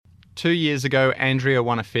2 years ago, Andrea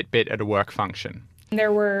won a Fitbit at a work function.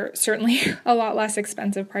 There were certainly a lot less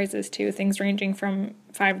expensive prices too, things ranging from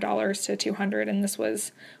 $5 to $200, and this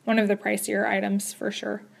was one of the pricier items for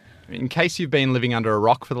sure. In case you've been living under a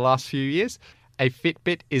rock for the last few years, a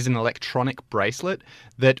Fitbit is an electronic bracelet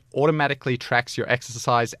that automatically tracks your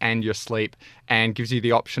exercise and your sleep and gives you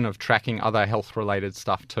the option of tracking other health-related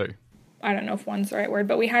stuff too. I don't know if one's the right word,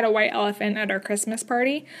 but we had a white elephant at our Christmas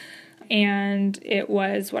party, and it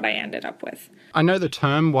was what I ended up with. I know the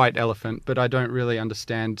term white elephant, but I don't really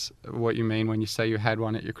understand what you mean when you say you had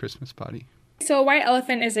one at your Christmas party. So a white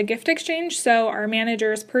elephant is a gift exchange. So our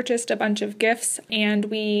managers purchased a bunch of gifts and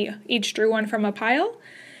we each drew one from a pile.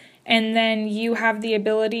 And then you have the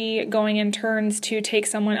ability going in turns to take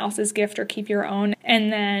someone else's gift or keep your own.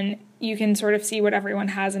 And then you can sort of see what everyone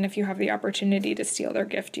has. And if you have the opportunity to steal their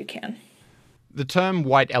gift, you can. The term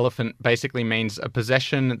white elephant basically means a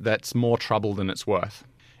possession that's more trouble than it's worth.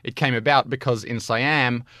 It came about because in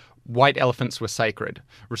Siam, white elephants were sacred.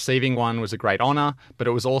 Receiving one was a great honour, but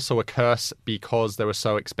it was also a curse because they were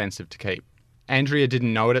so expensive to keep. Andrea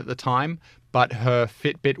didn't know it at the time, but her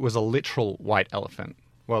Fitbit was a literal white elephant.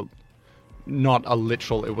 Well, not a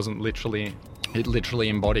literal, it wasn't literally, it literally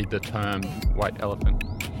embodied the term white elephant.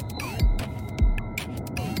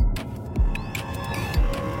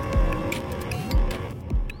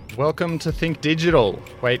 Welcome to Think Digital.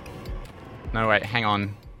 Wait, hang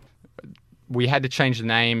on. We had to change the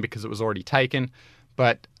name because it was already taken,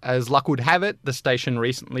 but as luck would have it, the station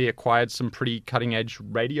recently acquired some pretty cutting-edge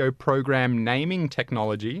radio program naming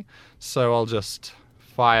technology, so I'll just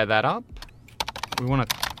fire that up. We want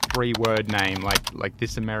a 3-word name, like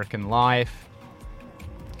This American Life.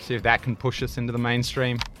 See if that can push us into the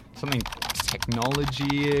mainstream. Something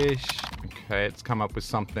technology-ish. Okay, it's come up with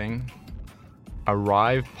something.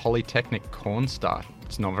 Arrive Polytechnic Cornstarch.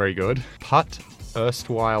 It's not very good. Putt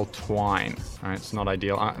erstwhile twine. All right, it's not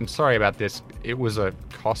ideal. I'm sorry about this. It was a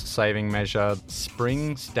cost-saving measure.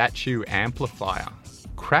 Spring statue amplifier.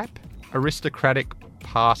 Crap aristocratic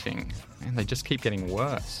parting. Man, they just keep getting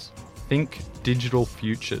worse. Think digital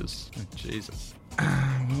futures. Oh, Jesus.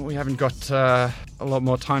 Well, we haven't got a lot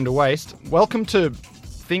more time to waste. Welcome to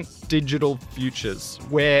Think Digital Futures,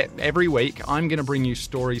 where every week I'm going to bring you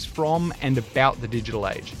stories from and about the digital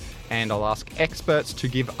age, and I'll ask experts to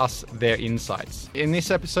give us their insights. In this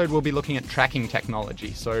episode, we'll be looking at tracking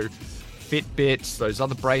technology, so Fitbits, those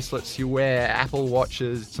other bracelets you wear, Apple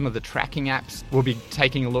Watches, some of the tracking apps. We'll be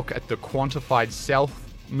taking a look at the quantified self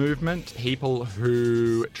movement, people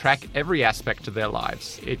who track every aspect of their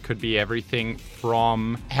lives. It could be everything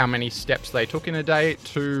from how many steps they took in a day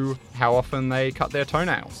to how often they cut their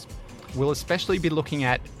toenails. We'll especially be looking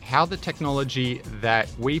at how the technology that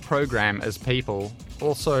we program as people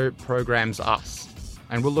also programs us.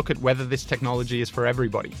 And we'll look at whether this technology is for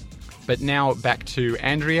everybody. But now back to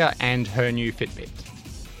Andrea and her new Fitbit.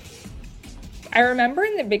 I remember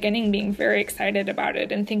in the beginning being very excited about it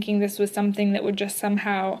and thinking this was something that would just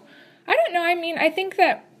somehow, I don't know, I think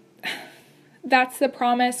that that's the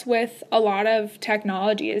promise with a lot of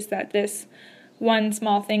technology, is that this one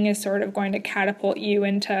small thing is sort of going to catapult you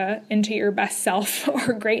into your best self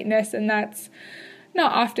or greatness, and that's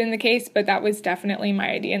not often the case, but that was definitely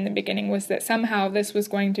my idea in the beginning, was that somehow this was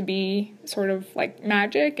going to be sort of like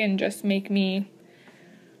magic and just make me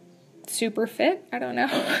super fit. I don't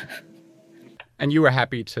know. And you were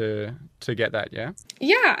happy to get that, yeah?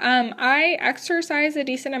 Yeah, I exercise a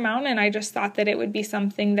decent amount, and I just thought that it would be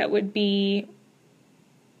something that would be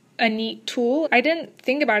a neat tool. I didn't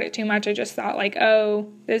think about it too much. I just thought like,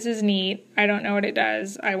 oh, this is neat. I don't know what it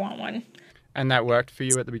does. I want one. And that worked for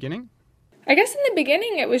you at the beginning? I guess in the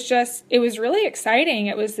beginning it was really exciting.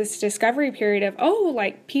 It was this discovery period of,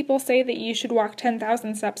 like people say that you should walk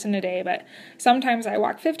 10,000 steps in a day, but sometimes I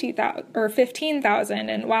walk 50,000 or 15,000,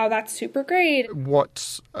 and wow, that's super great.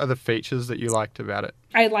 What are the features that you liked about it?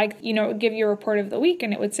 I liked, it would give you a report of the week,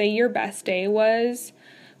 and it would say your best day was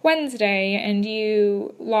Wednesday, and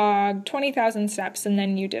you logged 20,000 steps, and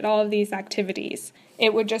then you did all of these activities.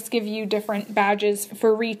 It would just give you different badges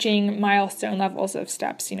for reaching milestone levels of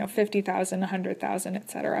steps, 50,000, 100,000,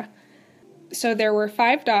 etc. So there were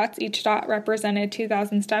 5 dots. Each dot represented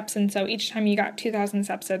 2,000 steps, and so each time you got 2,000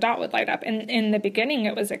 steps, a dot would light up. And in the beginning,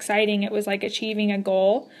 it was exciting. It was like achieving a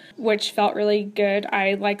goal, which felt really good.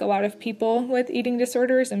 I, like a lot of people with eating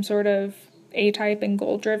disorders, am sort of A-type and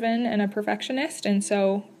goal-driven and a perfectionist, and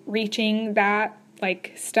so reaching that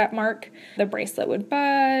step mark, the bracelet would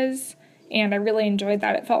buzz, and I really enjoyed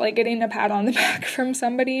that. It felt like getting a pat on the back from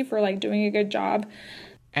somebody for doing a good job.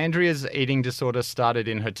 Andrea's eating disorder started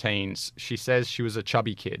in her teens. She says she was a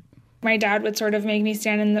chubby kid. My dad would sort of make me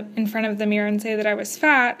stand in front of the mirror and say that I was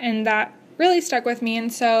fat, and that really stuck with me.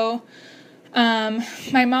 And so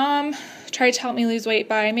my mom tried to help me lose weight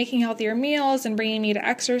by making healthier meals and bringing me to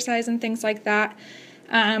exercise and things like that.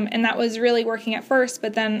 And that was really working at first.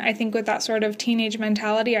 But then I think with that sort of teenage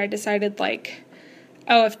mentality, I decided like,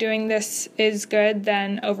 oh, if doing this is good,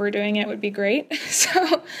 then overdoing it would be great.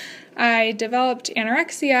 So I developed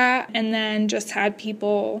anorexia and then just had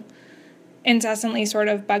people incessantly sort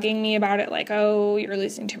of bugging me about it, like, oh, you're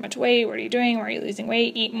losing too much weight. What are you doing? Why are you losing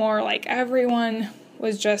weight? Eat more. Like, everyone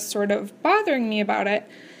was just sort of bothering me about it.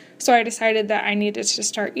 So I decided that I needed to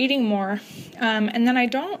start eating more. And then I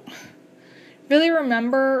don't really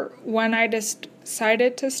remember when I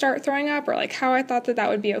decided to start throwing up or like how I thought that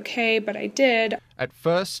would be okay, but I did. At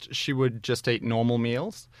first, she would just eat normal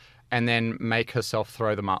meals and then make herself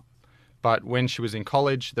throw them up. But when she was in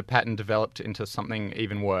college, the pattern developed into something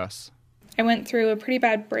even worse. I went through a pretty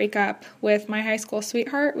bad breakup with my high school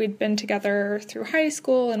sweetheart. We'd been together through high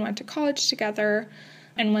school and went to college together.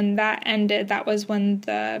 And when that ended, that was when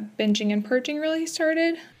the binging and purging really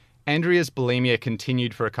started. Andrea's bulimia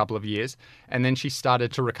continued for a couple of years, and then she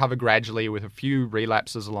started to recover gradually with a few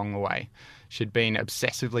relapses along the way. She'd been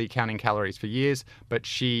obsessively counting calories for years, but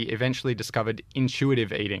she eventually discovered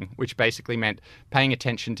intuitive eating, which basically meant paying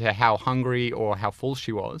attention to how hungry or how full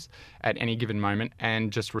she was at any given moment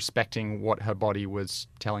and just respecting what her body was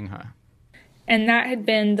telling her. And that had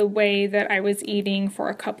been the way that I was eating for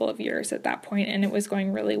a couple of years at that point, and it was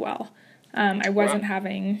going really well. I wasn't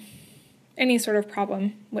having any sort of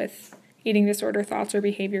problem with eating disorder thoughts or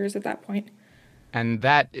behaviors at that point. And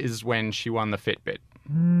that is when she won the Fitbit.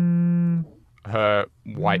 Her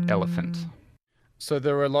white elephant. So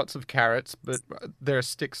there were lots of carrots, but there are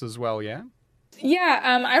sticks as well, yeah?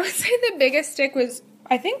 Yeah, I would say the biggest stick was,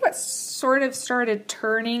 I think what sort of started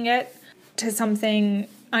turning it to something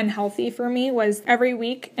unhealthy for me was every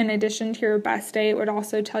week, in addition to your best day, it would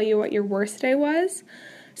also tell you what your worst day was.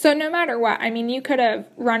 So no matter what, I mean, you could have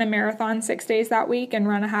run a marathon 6 days that week and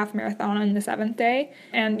run a half marathon on the 7th day,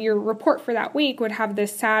 and your report for that week would have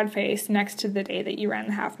this sad face next to the day that you ran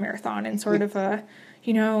the half marathon and sort of a,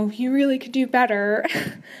 you really could do better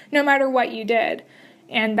no matter what you did.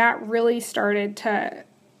 And that really started to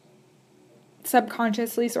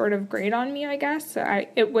subconsciously sort of grate on me, I guess.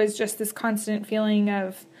 It was just this constant feeling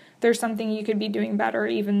of there's something you could be doing better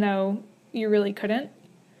even though you really couldn't.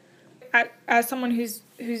 As someone who's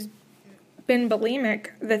been bulimic,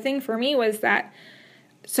 the thing for me was that,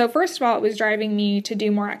 so first of all, it was driving me to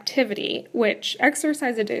do more activity, which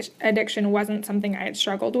exercise addiction wasn't something I had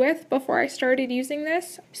struggled with before I started using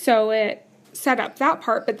this. So it set up that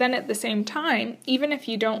part, but then at the same time, even if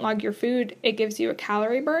you don't log your food, it gives you a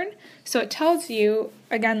calorie burn. So it tells you,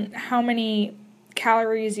 again, how many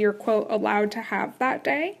calories you're, quote, allowed to have that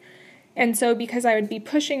day. And so because I would be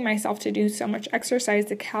pushing myself to do so much exercise,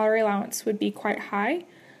 the calorie allowance would be quite high.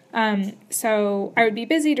 So I would be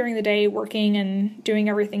busy during the day working and doing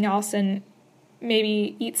everything else and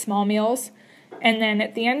maybe eat small meals. And then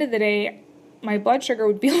at the end of the day, my blood sugar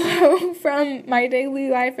would be low from my daily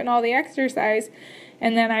life and all the exercise.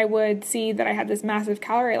 And then I would see that I had this massive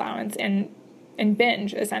calorie allowance and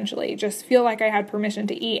binge, essentially. Just feel like I had permission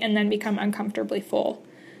to eat and then become uncomfortably full.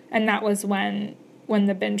 And that was when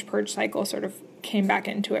the binge purge cycle sort of came back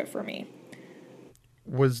into it for me.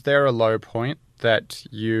 Was there a low point that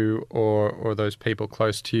you or those people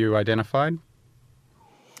close to you identified?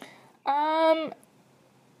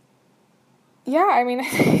 Yeah, I mean, I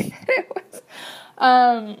think that it was,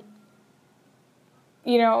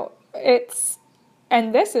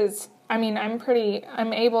 this is, I mean,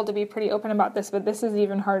 I'm able to be pretty open about this, but this is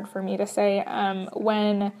even hard for me to say,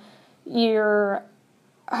 when you're,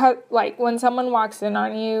 like, when someone walks in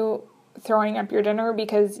on you throwing up your dinner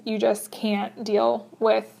because you just can't deal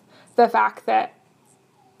with the fact that,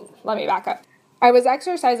 let me back up. I was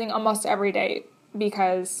exercising almost every day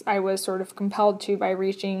because I was sort of compelled to by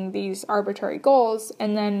reaching these arbitrary goals.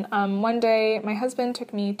 And then one day my husband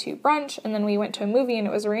took me to brunch and then we went to a movie and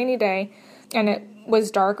it was a rainy day and it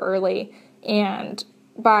was dark early. And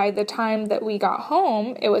by the time that we got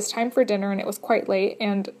home, it was time for dinner and it was quite late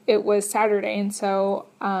and it was Saturday. And so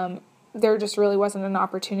there just really wasn't an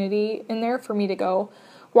opportunity in there for me to go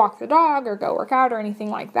walk the dog or go work out or anything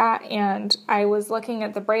like that. And I was looking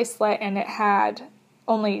at the bracelet and it had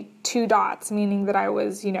only 2 dots, meaning that I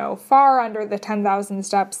was, far under the 10,000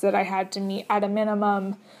 steps that I had to meet at a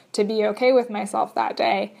minimum to be okay with myself that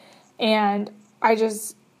day. And I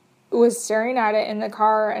just was staring at it in the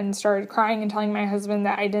car and started crying and telling my husband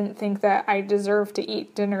that I didn't think that I deserved to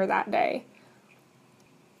eat dinner that day.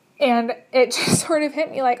 And it just sort of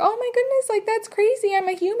hit me like, oh my goodness, like that's crazy. I'm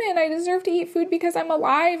a human. I deserve to eat food because I'm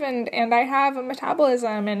alive and I have a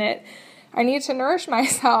metabolism and I need to nourish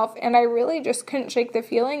myself. And I really just couldn't shake the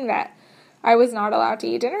feeling that I was not allowed to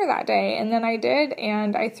eat dinner that day. And then I did,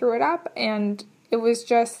 and I threw it up, and it was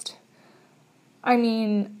just, I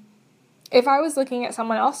mean, if I was looking at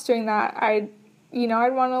someone else doing that, I'd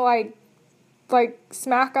want to like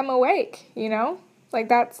smack them awake, Like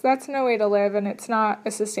that's no way to live, and it's not a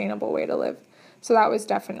sustainable way to live. So that was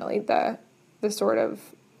definitely the sort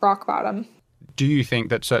of rock bottom. Do you think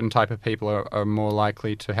that certain type of people are more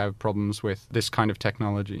likely to have problems with this kind of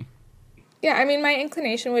technology? Yeah, I mean, my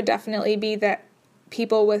inclination would definitely be that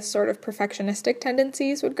people with sort of perfectionistic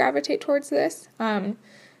tendencies would gravitate towards this. And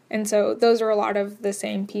so those are a lot of the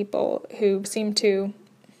same people who seem to,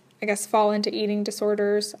 I guess, fall into eating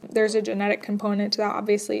disorders. There's a genetic component to that,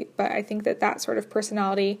 obviously, but I think that sort of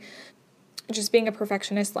personality, just being a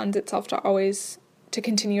perfectionist, lends itself to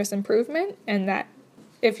continuous improvement, and that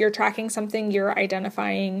if you're tracking something, you're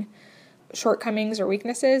identifying shortcomings or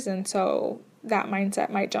weaknesses, and so that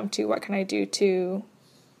mindset might jump to what can I do to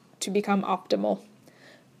become optimal.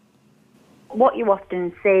 What you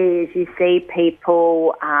often see is you see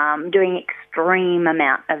people doing extreme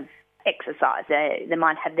amount of exercise. They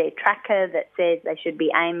might have their tracker that says they should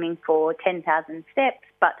be aiming for 10,000 steps,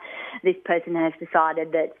 but this person has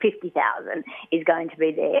decided that 50,000 is going to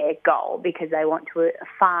be their goal because they want to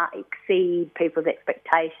far exceed people's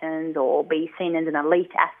expectations or be seen as an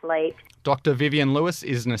elite athlete. Dr. Vivienne Lewis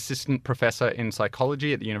is an assistant professor in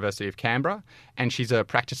psychology at the University of Canberra, and she's a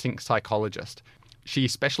practicing psychologist. She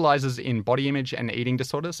specialises in body image and eating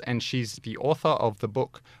disorders, and she's the author of the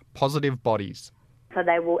book Positive Bodies. So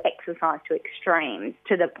they will exercise to extremes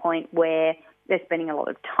to the point where they're spending a lot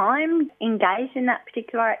of time engaged in that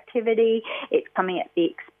particular activity. It's coming at the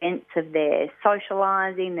expense of their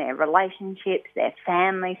socialising, their relationships, their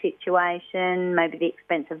family situation, maybe the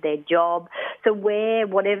expense of their job. So where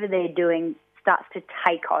whatever they're doing starts to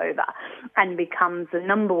take over and becomes the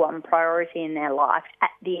number one priority in their life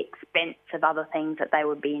at the expense of other things that they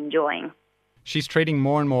would be enjoying. She's treating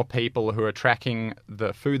more and more people who are tracking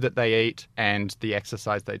the food that they eat and the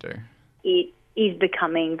exercise they do. It is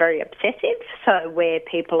becoming very obsessive, so where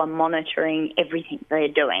people are monitoring everything they're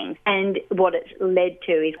doing. And what it's led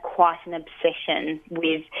to is quite an obsession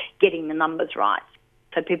with getting the numbers right.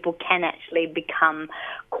 So people can actually become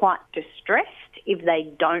quite distressed if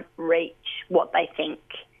they don't reach what they think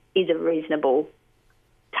is a reasonable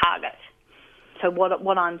target. So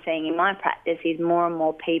what I'm seeing in my practice is more and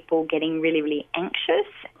more people getting really, really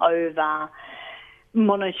anxious over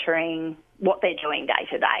monitoring what they're doing day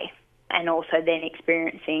to day, and also then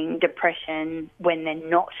experiencing depression when they're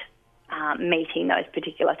not meeting those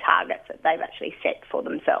particular targets that they've actually set for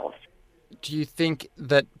themselves. Do you think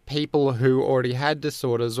that people who already had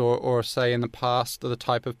disorders or say in the past, the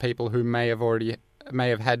type of people who may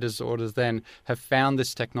have had disorders then have found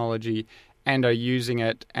this technology and are using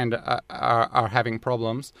it and are having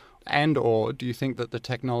problems? And or do you think that the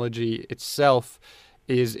technology itself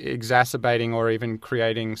is exacerbating or even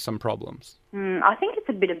creating some problems? I think it's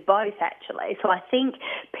a bit of both, actually. So I think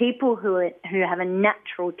people who have a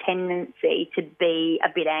natural tendency to be a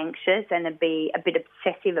bit anxious and to be a bit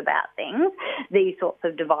obsessive about things, these sorts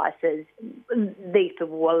of devices, these people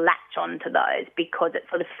will latch onto those because it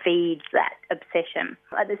sort of feeds that obsession.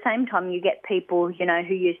 At the same time, you get people,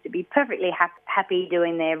 who used to be perfectly happy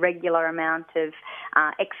doing their regular amount of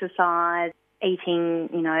exercise, eating,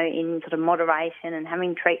 in sort of moderation and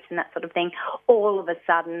having treats and that sort of thing, all of a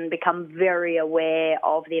sudden become very aware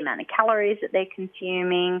of the amount of calories that they're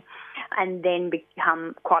consuming and then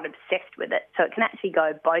become quite obsessed with it. So it can actually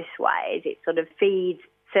go both ways. It sort of feeds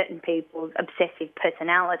certain people's obsessive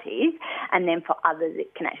personalities, and then for others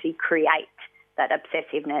it can actually create that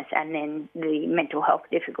obsessiveness and then the mental health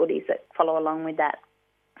difficulties that follow along with that.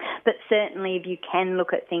 But certainly if you can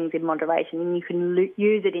look at things in moderation and you can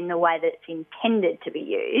use it in the way that it's intended to be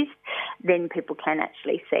used, then people can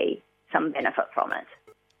actually see some benefit from it.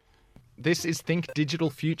 This is Think Digital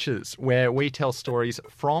Futures, where we tell stories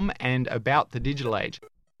from and about the digital age.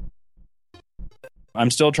 I'm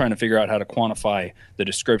still trying to figure out how to quantify the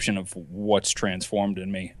description of what's transformed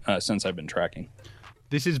in me since I've been tracking.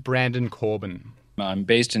 This is Brandon Corbin. I'm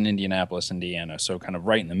based in Indianapolis, Indiana, so kind of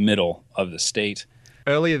right in the middle of the state.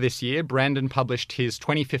 Earlier this year, Brandon published his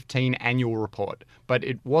 2015 annual report, but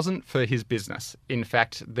it wasn't for his business. In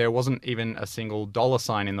fact, there wasn't even a single dollar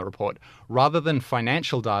sign in the report. Rather than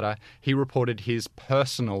financial data, he reported his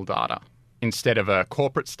personal data. Instead of a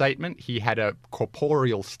corporate statement, he had a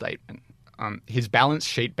corporeal statement. His balance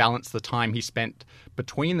sheet balanced the time he spent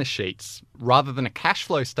between the sheets. Rather than a cash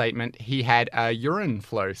flow statement, he had a urine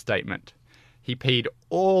flow statement. He peed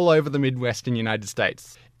all over the Midwestern United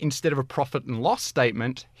States. Instead of a profit and loss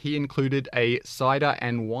statement, he included a cider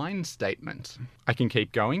and wine statement. I can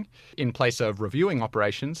keep going. In place of reviewing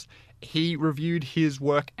operations, he reviewed his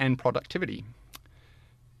work and productivity.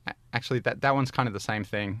 Actually, that one's kind of the same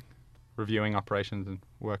thing, reviewing operations and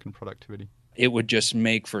work and productivity. It would just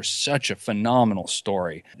make for such a phenomenal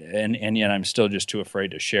story. And yet I'm still just too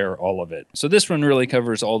afraid to share all of it. So this one really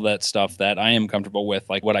covers all that stuff that I am comfortable with,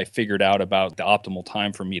 like what I figured out about the optimal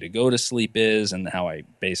time for me to go to sleep is and how I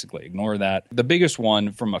basically ignore that. The biggest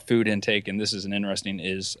one from a food intake, and this is an interesting,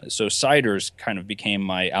 is so ciders kind of became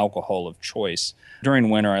my alcohol of choice. During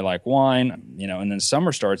winter, I like wine, and then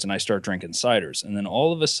summer starts and I start drinking ciders. And then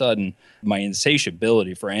all of a sudden, my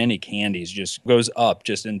insatiability for any candies just goes up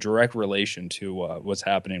just in direct relation to what's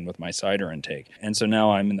happening with my cider intake. And so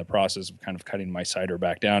now I'm in the process of kind of cutting my cider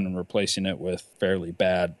back down and replacing it with fairly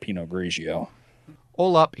bad Pinot Grigio.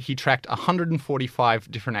 All up, he tracked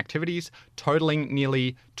 145 different activities, totaling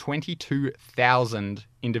nearly 22,000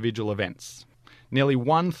 individual events. Nearly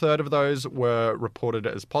 1/3 of those were reported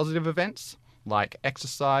as positive events, like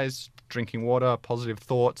exercise, drinking water, positive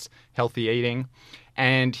thoughts, healthy eating.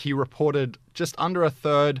 And he reported just under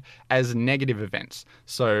 1/3 as negative events.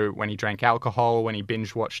 So when he drank alcohol, when he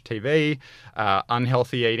binge-watched TV,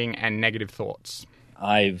 unhealthy eating, and negative thoughts.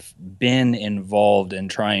 I've been involved in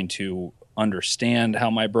trying to understand how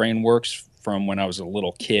my brain works from when I was a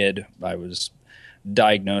little kid. I was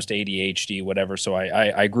diagnosed ADHD, whatever. So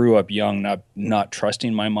I grew up young, not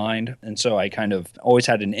trusting my mind. And so I kind of always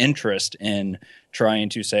had an interest in trying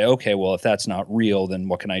to say, okay, well, if that's not real, then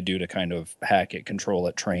what can I do to kind of hack it, control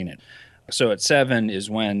it, train it? So at 7 is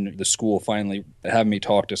when the school finally had me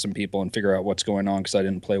talk to some people and figure out what's going on because I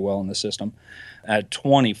didn't play well in the system. At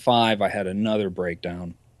 25, I had another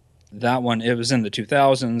breakdown. That one, it was in the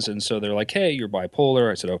 2000s. And so they're like, hey, you're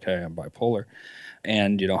bipolar. I said, okay, I'm bipolar.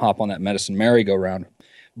 And, hop on that medicine merry-go-round.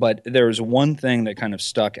 But there was one thing that kind of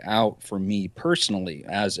stuck out for me personally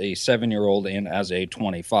as a 7-year-old and as a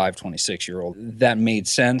 25, 26-year-old that made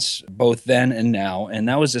sense both then and now. And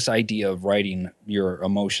that was this idea of writing your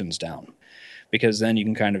emotions down. Because then you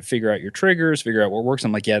can kind of figure out your triggers, figure out what works.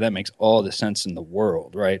 I'm like, yeah, that makes all the sense in the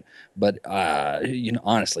world, right? But,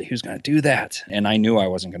 honestly, who's going to do that? And I knew I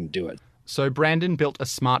wasn't going to do it. So Brandon built a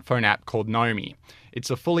smartphone app called Nomi. It's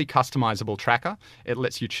a fully customizable tracker. It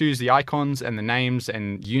lets you choose the icons and the names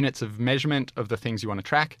and units of measurement of the things you want to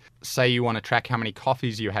track. Say you want to track how many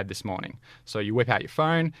coffees you had this morning. So you whip out your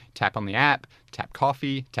phone, tap on the app, tap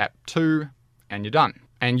coffee, tap 2, and you're done.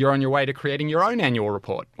 And you're on your way to creating your own annual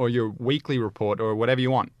report or your weekly report or whatever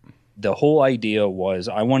you want. The whole idea was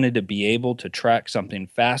I wanted to be able to track something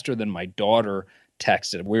faster than my daughter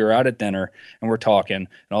texted. We were out at dinner and we're talking, and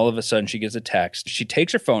all of a sudden she gets a text. She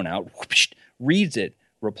takes her phone out, whoosh, reads it,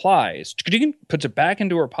 replies, puts it back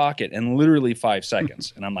into her pocket in literally 5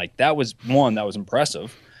 seconds. And I'm like, that was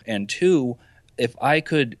impressive. And 2, if I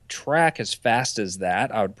could track as fast as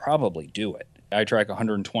that, I would probably do it. I track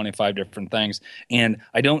 125 different things, and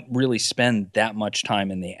I don't really spend that much time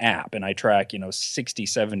in the app. And I track, 60,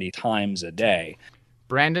 70 times a day.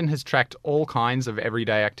 Brandon has tracked all kinds of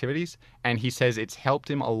everyday activities, and he says it's helped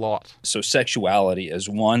him a lot. So sexuality is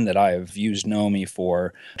one that I have used Nomi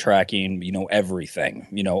for tracking, everything,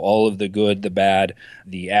 all of the good, the bad,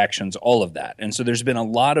 the actions, all of that. And so there's been a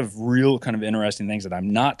lot of real kind of interesting things that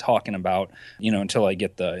I'm not talking about, until I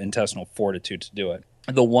get the intestinal fortitude to do it.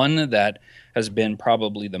 The one that has been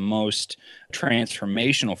probably the most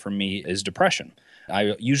transformational for me is depression.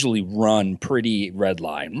 I usually run pretty red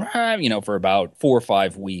line, for about 4 or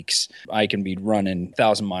 5 weeks. I can be running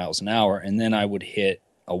 1,000 miles an hour, and then I would hit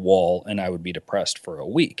a wall and I would be depressed for a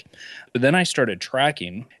week. But then I started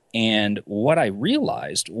tracking, and what I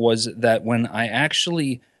realized was that when I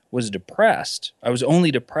actually was depressed, I was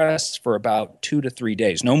only depressed for about 2 to 3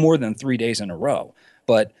 days, no more than 3 days in a row.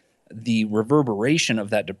 But the reverberation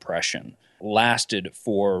of that depression lasted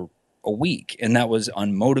for a week, and that was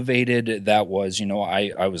unmotivated. That was,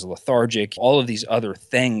 I was lethargic, all of these other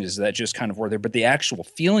things that just kind of were there. But the actual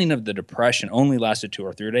feeling of the depression only lasted 2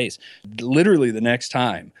 or 3 days. Literally the next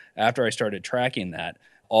time after I started tracking that,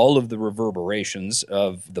 all of the reverberations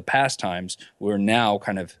of the past times were now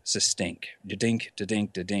kind of succinct, da-dink,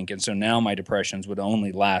 da-dink, da-dink. And so now my depressions would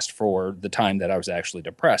only last for the time that I was actually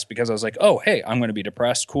depressed, because I was like, oh, hey, I'm going to be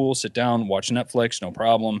depressed. Cool, sit down, watch Netflix, no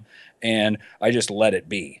problem. And I just let it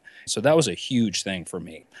be. So that was a huge thing for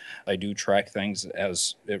me. I do track things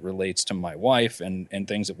as it relates to my wife and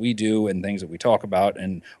things that we do and things that we talk about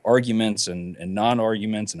and arguments and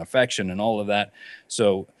non-arguments and affection and all of that.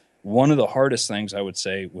 So one of the hardest things I would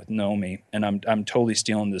say with Nomi, and I'm totally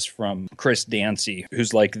stealing this from Chris Dancy,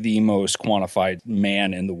 who's like the most quantified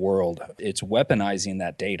man in the world, it's weaponizing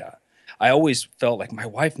that data. I always felt like my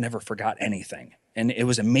wife never forgot anything. And it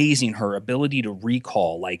was amazing, her ability to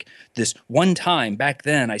recall, like, this one time back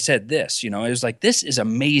then I said this, it was like, this is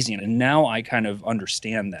amazing. And now I kind of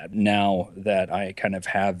understand that, now that I kind of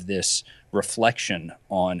have this reflection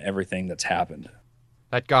on everything that's happened.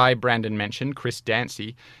 That guy Brandon mentioned, Chris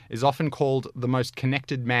Dancy, is often called the most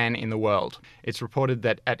connected man in the world. It's reported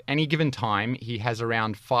that at any given time, he has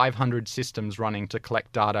around 500 systems running to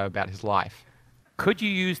collect data about his life. Could you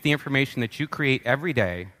use the information that you create every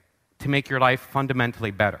day to make your life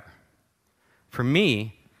fundamentally better? For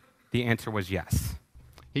me, the answer was yes.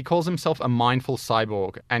 He calls himself a mindful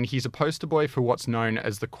cyborg, and he's a poster boy for what's known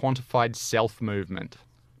as the quantified self movement.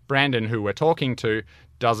 Brandon, who we're talking to,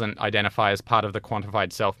 doesn't identify as part of the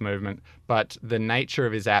quantified self movement, but the nature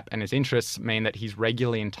of his app and his interests mean that he's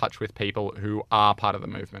regularly in touch with people who are part of the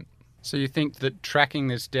movement. So you think that tracking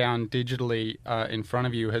this down digitally in front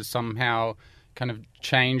of you has somehow kind of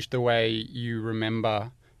changed the way you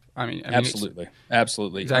remember? I mean absolutely.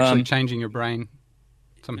 It's actually changing your brain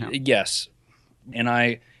somehow. Yes. And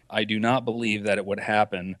I do not believe that it would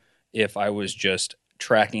happen if I was just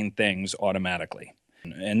tracking things automatically.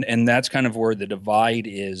 And that's kind of where the divide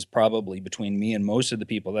is probably between me and most of the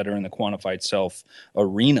people that are in the quantified self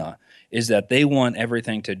arena, is that they want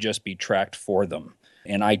everything to just be tracked for them.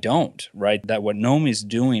 And I don't, right? That what Nomi's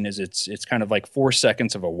doing is it's kind of like 4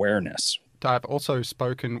 seconds of awareness. I've also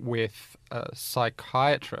spoken with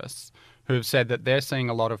psychiatrists who have said that they're seeing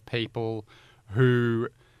a lot of people who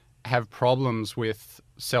have problems with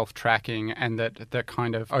self-tracking and that they're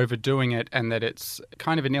kind of overdoing it and that it's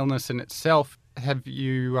kind of an illness in itself. Have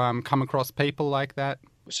you come across people like that?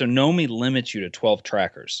 So Nomi limits you to 12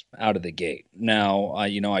 trackers out of the gate. Now,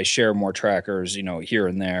 I share more trackers, here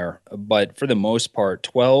and there, but for the most part,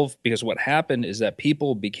 12, because what happened is that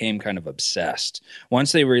people became kind of obsessed.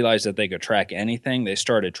 Once they realized that they could track anything, they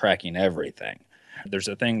started tracking everything. There's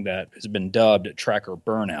a thing that has been dubbed tracker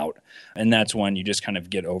burnout, and that's when you just kind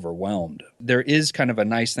of get overwhelmed. There is kind of a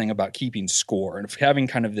nice thing about keeping score and having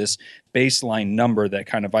kind of this baseline number that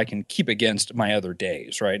kind of I can keep against my other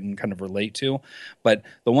days, right, and kind of relate to. But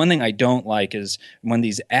the one thing I don't like is when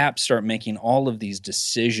these apps start making all of these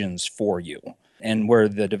decisions for you, and where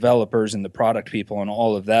the developers and the product people and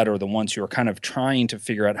all of that are the ones who are kind of trying to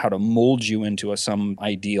figure out how to mold you into some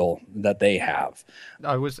ideal that they have.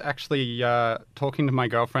 I was actually talking to my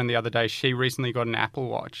girlfriend the other day. She recently got an Apple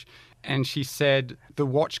Watch, and she said the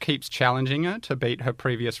watch keeps challenging her to beat her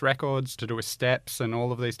previous records, to do with steps and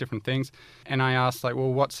all of these different things. And I asked, well,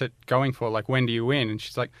 what's it going for? Like, when do you win? And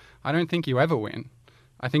she's like, I don't think you ever win.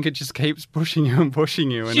 I think it just keeps pushing you and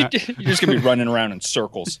pushing you. And you're just going to be running around in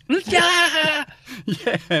circles. Yeah,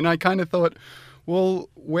 and I kind of thought, well,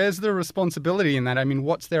 where's the responsibility in that? I mean,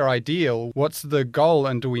 what's their ideal? What's the goal?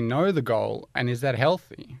 And do we know the goal? And is that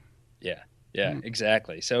healthy? Yeah,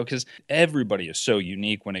 exactly. So, because everybody is so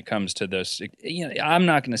unique when it comes to this. I'm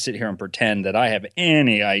not going to sit here and pretend that I have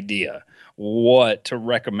any idea what to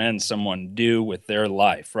recommend someone do with their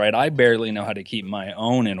life, right? I barely know how to keep my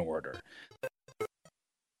own in order.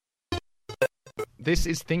 This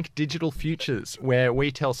is Think Digital Futures, where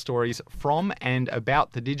we tell stories from and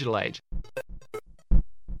about the digital age.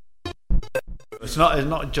 It's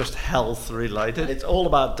not just health related. It's all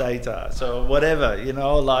about data. So whatever,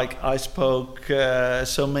 like I spoke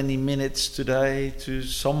so many minutes today to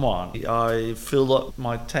someone. I filled up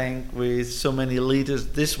my tank with so many liters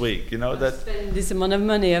this week, I've spent this amount of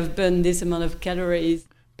money, I've burned this amount of calories.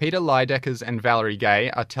 Peter Lydeckers and Valerie Gay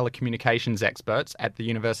are telecommunications experts at the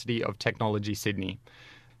University of Technology, Sydney.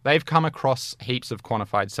 They've come across heaps of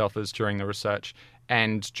quantified selfers during the research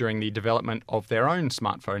and during the development of their own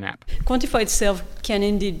smartphone app. Quantified self can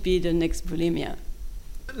indeed be the next bulimia.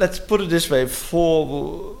 Let's put it this way.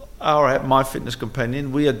 For our app, My Fitness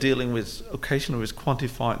Companion, we are dealing occasionally with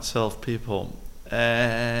quantified self people.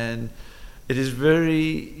 And it is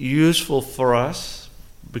very useful for us,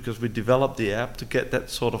 because we developed the app, to get that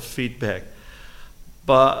sort of feedback.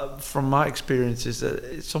 But from my experience is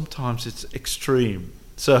that sometimes it's extreme.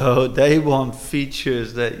 So they want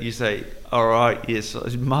features that you say, all right, yes,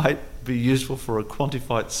 it might be useful for a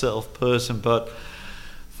quantified self person, but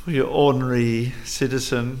for your ordinary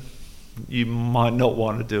citizen, you might not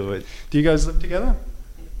want to do it. Do you guys live together?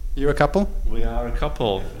 You a couple? We are a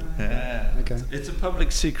couple. Yeah. Okay. It's a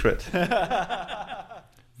public secret.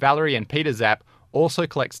 Valerie and Peter's app also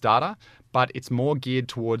collects data, but it's more geared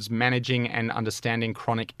towards managing and understanding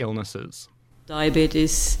chronic illnesses.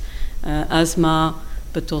 Diabetes, asthma,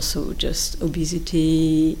 but also just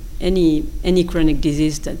obesity, any chronic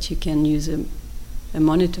disease that you can use a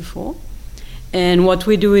monitor for. And what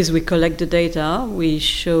we do is we collect the data, we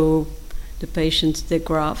show the patients the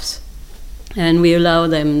graphs, and we allow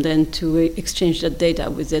them then to exchange that data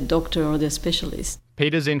with their doctor or their specialist.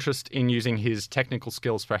 Peter's interest in using his technical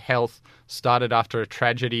skills for health started after a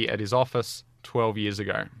tragedy at his office 12 years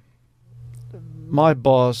ago. My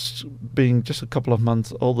boss, being just a couple of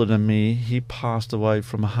months older than me, he passed away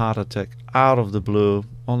from a heart attack out of the blue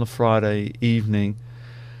on a Friday evening.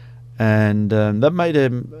 And that made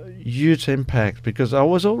a huge impact because I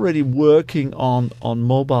was already working on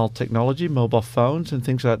mobile technology, mobile phones and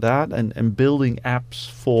things like that, and building apps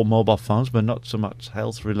for mobile phones, but not so much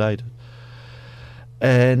health related.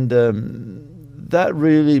 And that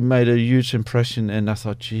really made a huge impression. And I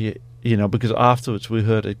thought, gee, because afterwards we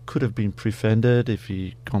heard it could have been prevented if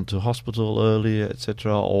he gone to hospital earlier,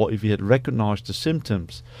 etc., or if he had recognized the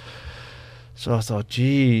symptoms. So I thought,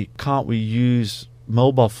 gee, can't we use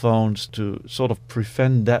mobile phones to sort of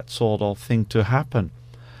prevent that sort of thing to happen?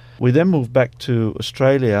 We then moved back to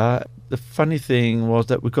Australia. The funny thing was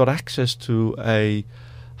that we got access to a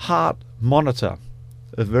heart monitor,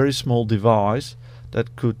 a very small device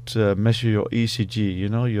that could measure your ECG,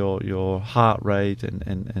 your heart rate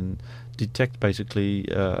and detect basically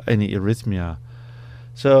any arrhythmia.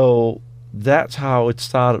 So that's how it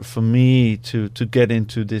started for me to get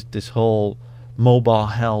into this whole mobile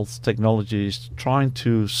health technologies, trying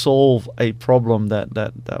to solve a problem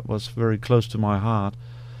that was very close to my heart.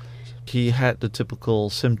 He had the typical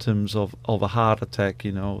symptoms of a heart attack,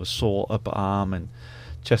 a sore upper arm and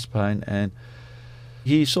chest pain, and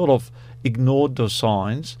he sort of ignored those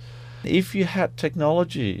signs. If you had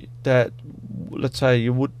technology that, let's say,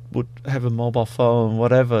 you would have a mobile phone,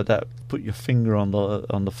 whatever, that put your finger on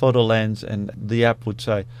the photo lens, and the app would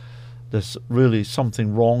say, there's really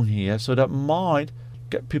something wrong here. So that might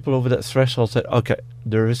get people over that threshold, say, okay,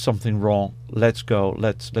 there is something wrong. Let's go.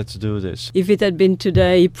 Let's do this. If it had been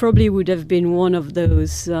today, he probably would have been one of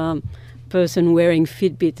those person wearing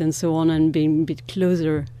Fitbit and so on and being a bit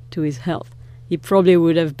closer to his health. He probably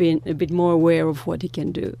would have been a bit more aware of what he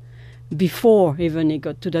can do before even he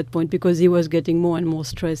got to that point, because he was getting more and more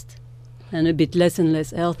stressed and a bit less and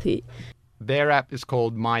less healthy. Their app is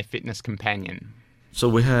called My Fitness Companion. So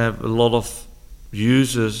we have a lot of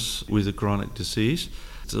users with a chronic disease.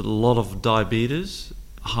 It's a lot of diabetes,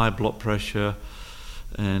 high blood pressure,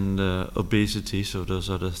 and obesity. So those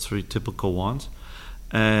are the three typical ones.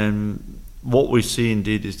 And what we see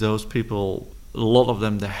indeed is those people, a lot of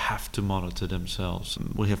them, they have to monitor themselves.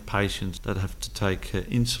 We have patients that have to take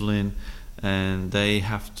insulin, and they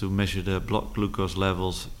have to measure their blood glucose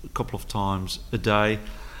levels a couple of times a day.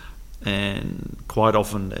 And quite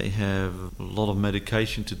often they have a lot of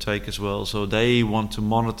medication to take as well, so they want to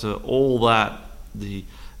monitor all that, the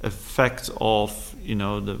effect of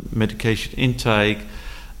the medication intake,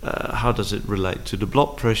 how does it relate to the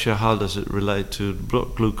blood pressure, how does it relate to the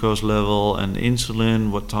blood glucose level and insulin,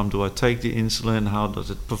 what time do I take the insulin, how does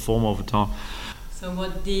it perform over time. So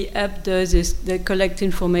what the app does is they collect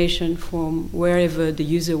information from wherever the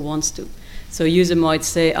user wants to. So user might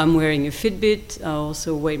say, I'm wearing a Fitbit, I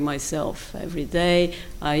also weigh myself every day,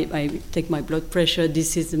 I take my blood pressure,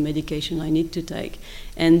 this is the medication I need to take.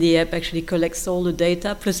 And the app actually collects all the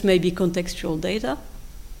data, plus maybe contextual data.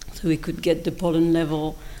 So we could get the pollen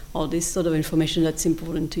level, all this sort of information that's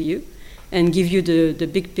important to you, and give you the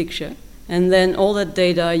big picture. And then all that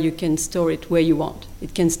data, you can store it where you want.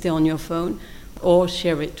 It can stay on your phone, or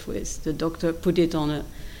share it with the doctor, put it on a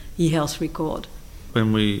e-health record.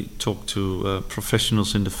 When we talk to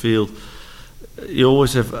professionals in the field, you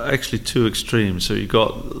always have actually two extremes. So you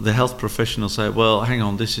got the health professionals say, well, hang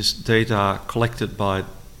on, this is data collected by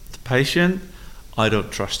the patient, I don't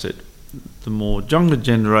trust it. The more younger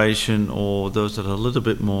generation, or those that are a little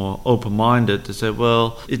bit more open-minded, they say,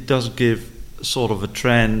 well, it does give sort of a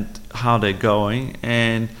trend how they're going,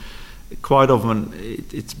 and quite often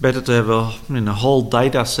it's better to have a whole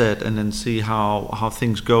data set and then see how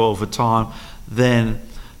things go over time, than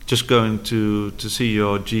just going to see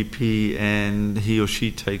your GP and he or she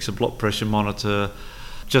takes a blood pressure monitor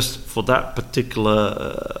just for that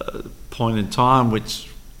particular point in time which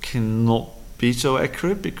cannot be so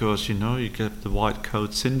accurate because, you know, you get the white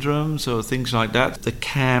coat syndrome, so things like that. The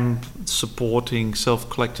camp supporting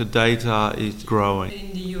self-collected data is growing.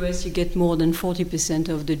 In the US, you get more than 40%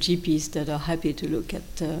 of the GPs that are happy to look at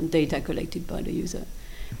data collected by the user.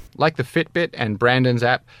 Like the Fitbit and Brandon's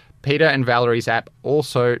app, Peter and Valerie's app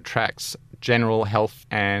also tracks general health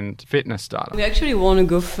and fitness data. We actually want to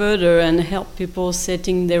go further and help people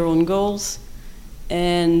setting their own goals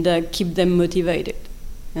and keep them motivated.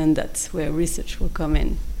 And that's where research will come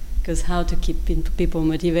in. Because how to keep people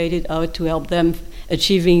motivated, how to help them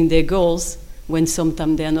achieving their goals when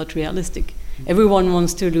sometimes they are not realistic. Everyone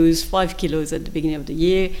wants to lose 5 kilos at the beginning of the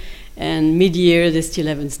year, and mid-year they still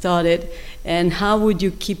haven't started. And how would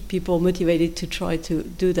you keep people motivated to try to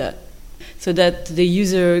do that? So that the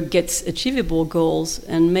user gets achievable goals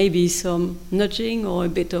and maybe some nudging or a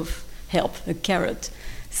bit of help, a carrot,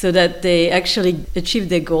 so that they actually achieve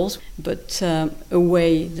their goals, but a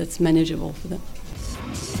way that's manageable for them.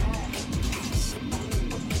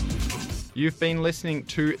 You've been listening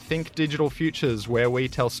to Think Digital Futures, where we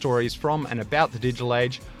tell stories from and about the digital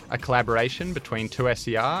age, a collaboration between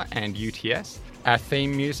 2SER and UTS. Our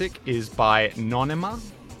theme music is by Nonima,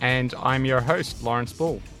 and I'm your host, Lawrence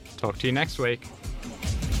Bull. Talk to you next week.